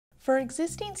For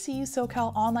existing CU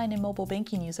SoCal online and mobile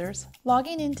banking users,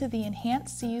 logging into the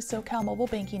enhanced CU SoCal mobile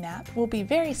banking app will be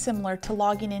very similar to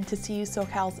logging into CU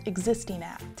SoCal's existing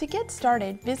app. To get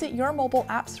started, visit your mobile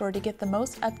app store to get the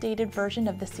most updated version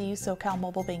of the CU SoCal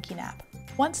mobile banking app.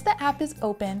 Once the app is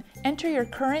open, enter your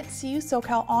current CU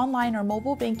SoCal online or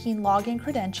mobile banking login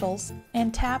credentials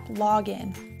and tap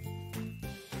Login.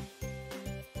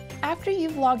 After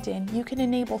you've logged in, you can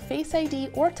enable Face ID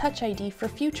or Touch ID for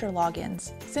future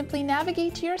logins. Simply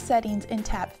navigate to your settings and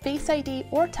tap Face ID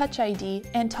or Touch ID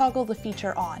and toggle the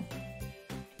feature on.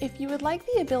 If you would like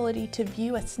the ability to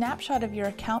view a snapshot of your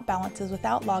account balances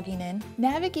without logging in,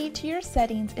 navigate to your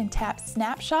settings and tap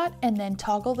Snapshot and then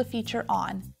toggle the feature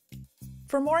on.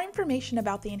 For more information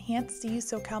about the enhanced CU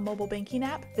SoCal mobile banking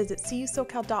app, visit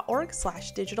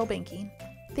cusocal.org/digitalbanking.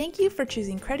 Thank you for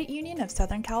choosing Credit Union of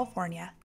Southern California.